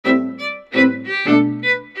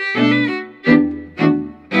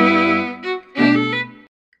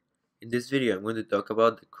this video, I'm going to talk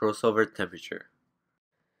about the crossover temperature.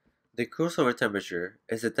 The crossover temperature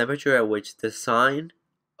is the temperature at which the sign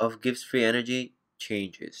of Gibbs free energy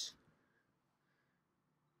changes.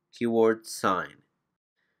 Keyword sign.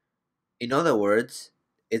 In other words,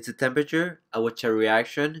 it's the temperature at which a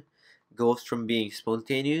reaction goes from being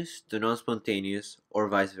spontaneous to non-spontaneous or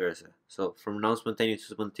vice versa. So from non-spontaneous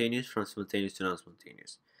to spontaneous, from spontaneous to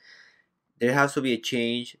non-spontaneous. There has to be a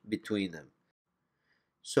change between them.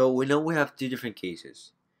 So we know we have two different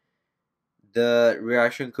cases. The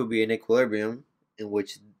reaction could be in equilibrium, in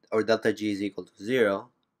which our delta G is equal to 0.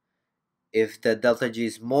 If the delta G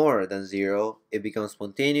is more than 0, it becomes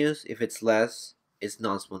spontaneous. If it's less, it's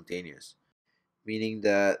non-spontaneous. Meaning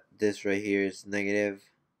that this right here is negative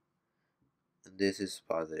and this is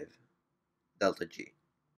positive, delta G.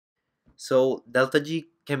 So delta G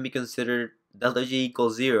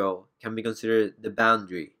equals 0 can be considered the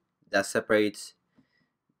boundary that separates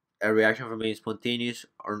a reaction from being spontaneous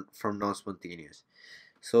or from non-spontaneous.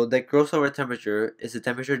 So the crossover temperature is the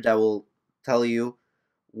temperature that will tell you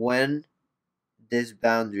when this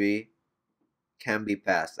boundary can be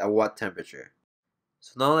passed, at what temperature.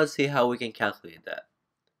 So now let's see how we can calculate that.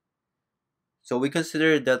 So we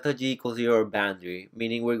consider delta G equals 0 our boundary,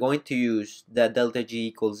 meaning we're going to use that delta G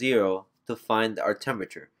equals 0 to find our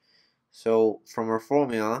temperature. So from our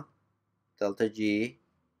formula, delta G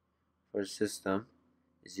for the system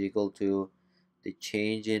is equal to the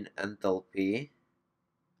change in enthalpy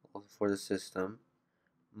for the system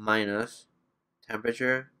minus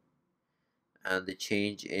temperature and the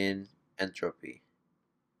change in entropy.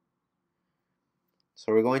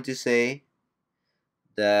 So we're going to say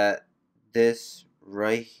that this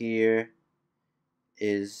right here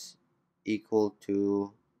is equal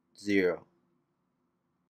to 0.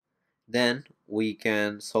 Then we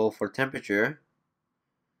can solve for temperature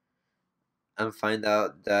and find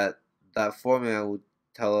out that that formula would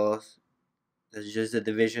tell us that's just the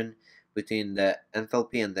division between the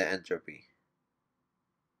enthalpy and the entropy.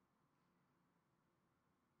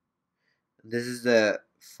 This is the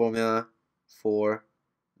formula for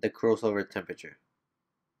the crossover temperature.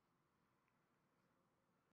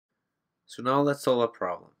 So now let's solve a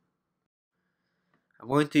problem. I'm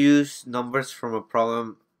going to use numbers from a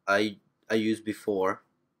problem I used before.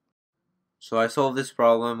 So I solved this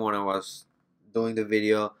problem when I was doing the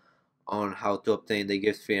video on how to obtain the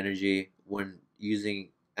Gibbs free energy when using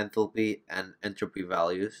enthalpy and entropy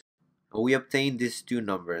values. And we obtained these two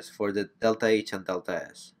numbers for the delta H and delta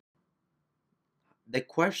S. The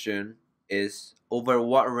question is, over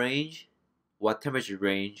what temperature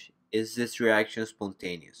range is this reaction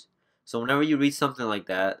spontaneous? So whenever you read something like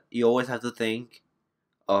that, you always have to think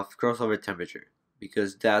of crossover temperature,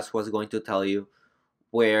 because that's what's going to tell you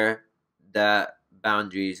where that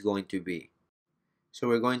boundary is going to be. So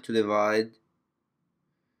we're going to divide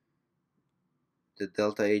the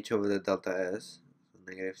delta H over the delta S, so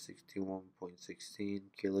negative 61.16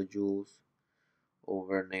 kilojoules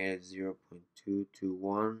over negative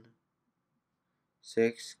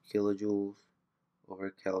 0.2216 kilojoules over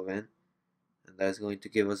Kelvin, and that is going to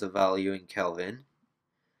give us a value in Kelvin,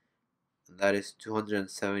 and that is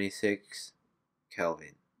 276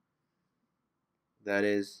 Kelvin. That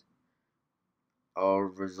is our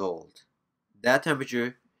result. That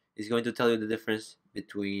temperature is going to tell you the difference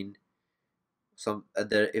between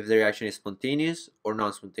if the reaction is spontaneous or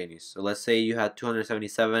non-spontaneous. So let's say you had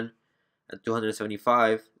 277 and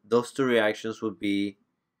 275. Those two reactions would be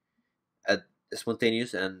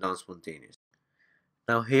spontaneous and non-spontaneous.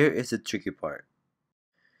 Now here is the tricky part.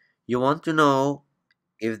 You want to know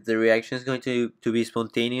if the reaction is going to be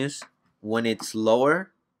spontaneous when it's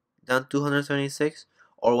lower than 276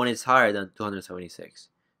 or when it's higher than 276.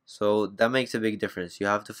 So that makes a big difference. You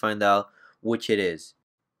have to find out which it is.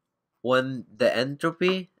 When the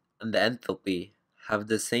entropy and the enthalpy have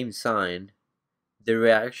the same sign, the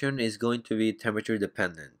reaction is going to be temperature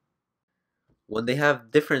dependent. When they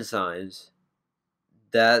have different signs,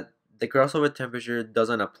 that the crossover temperature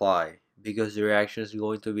doesn't apply, because the reaction is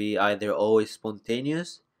going to be either always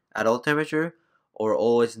spontaneous at all temperature or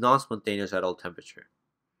always non-spontaneous at all temperature.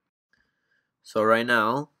 So right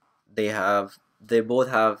now they both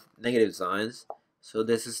have negative signs, so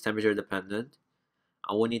this is temperature dependent,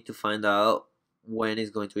 and we need to find out when it's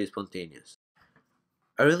going to be spontaneous.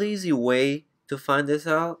 A really easy way to find this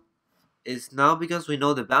out is, now because we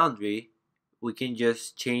know the boundary, we can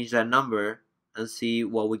just change that number and see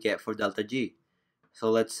what we get for delta G. So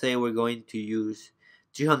let's say we're going to use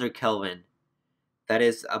 300 Kelvin. That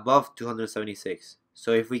is above 276.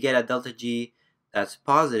 So if we get a delta G that's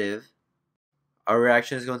positive, our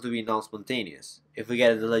reaction is going to be non-spontaneous. If we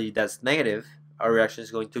get a delta G that's negative, our reaction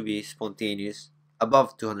is going to be spontaneous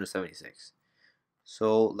above 276.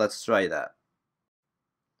 So let's try that.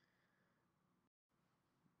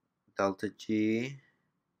 Delta G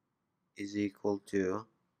is equal to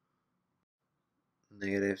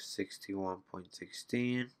negative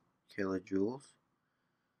 61.16 kilojoules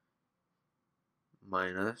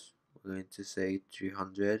minus, we're going to say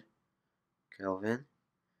 300 Kelvin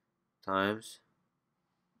times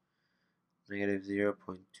negative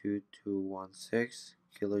 0.2216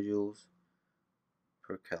 kilojoules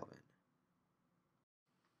per Kelvin.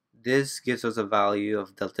 This gives us a value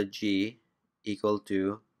of delta G equal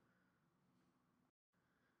to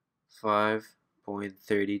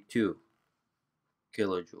 5.32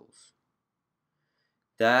 kilojoules.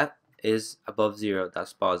 That is above zero,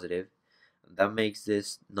 that's positive. That makes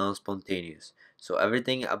this non-spontaneous. So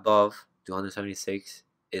everything above 276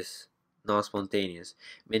 is non-spontaneous,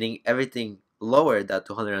 meaning everything lower than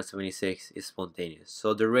 276 is spontaneous.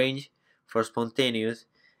 So the range for spontaneous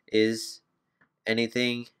is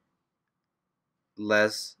anything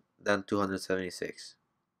less than 276.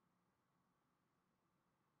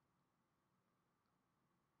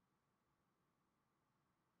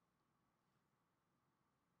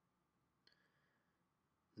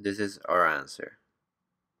 This is our answer.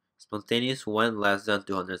 Spontaneous when less than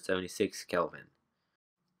 276 Kelvin.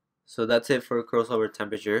 So that's it for crossover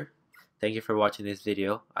temperature. Thank you for watching this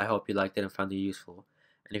video. I hope you liked it and found it useful.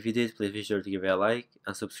 And if you did, please be sure to give it a like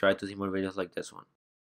and subscribe to see more videos like this one.